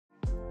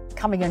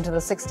coming into the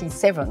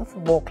 67th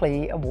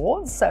Walkley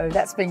Awards, so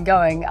that's been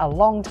going a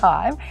long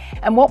time.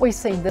 And what we've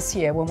seen this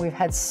year, when we've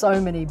had so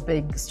many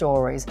big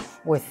stories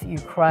with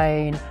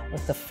Ukraine,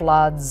 with the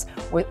floods,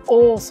 with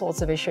all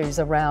sorts of issues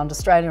around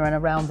Australia and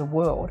around the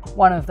world,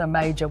 one of the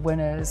major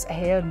winners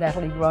here,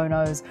 Natalie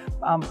Grono's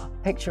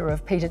picture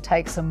of Peter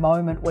Takes a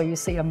Moment, where you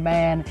see a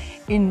man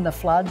in the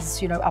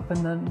floods, you know, up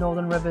in the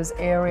Northern Rivers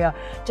area,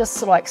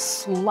 just like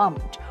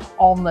slumped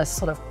on this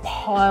sort of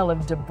pile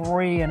of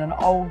debris in an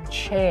old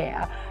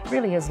chair.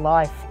 Really his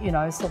life, you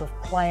know, sort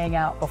of playing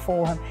out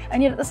before him.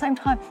 And yet at the same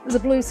time, there's a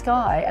blue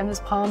sky and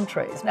there's palm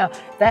trees. Now,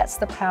 that's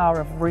the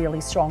power of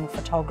really strong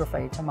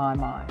photography, to my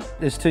mind.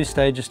 There's two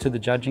stages to the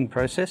judging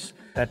process.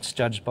 That's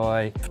judged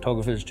by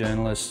photographers,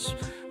 journalists,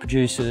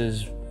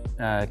 producers,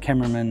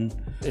 cameramen.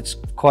 It's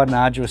quite an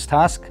arduous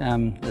task.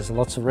 There's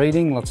lots of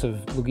reading, lots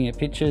of looking at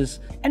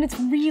pictures. And it's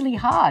really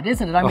hard,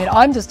 isn't it? I mean,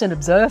 I'm just an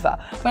observer,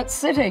 but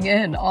sitting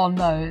in on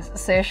those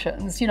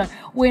sessions, you know,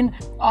 when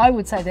I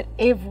would say that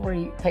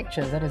every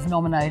picture that is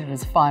nominated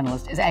as a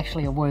finalist is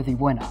actually a worthy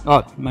winner.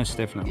 Oh, most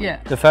definitely.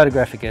 Yeah. The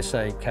photographic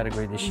essay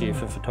category this year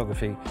for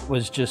photography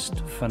was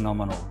just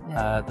phenomenal.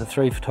 Yeah. The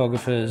three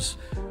photographers,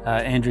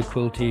 Andrew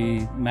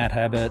Quilty, Matt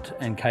Abbott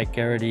and Kate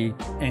Garrity.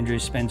 Andrew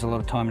spends a lot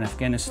of time in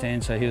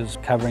Afghanistan, so he was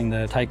covering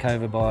the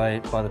takeover by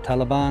the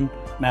Taliban.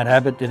 Matt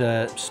Abbott did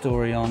a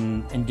story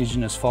on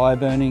Indigenous fire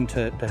burning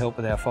to help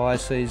with our fire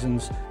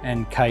seasons,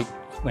 and Kate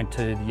went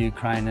to the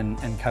Ukraine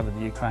and covered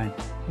the Ukraine.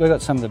 We've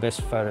got some of the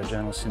best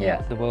photojournalists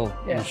in the world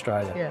in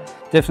Australia. Yeah.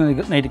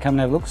 Definitely need to come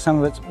and have a look.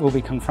 Some of it will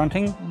be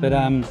confronting, but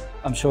I'm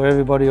sure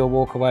everybody will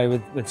walk away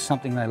with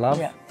something they love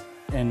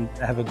and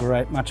have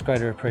a much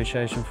greater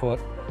appreciation for it.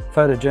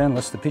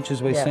 Photojournalists, the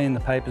pictures we see in the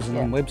papers and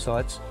on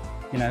websites,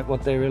 you know,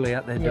 what they're really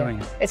out there doing.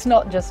 It's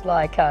not just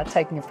like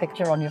taking a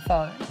picture on your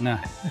phone. No,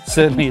 it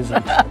certainly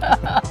isn't.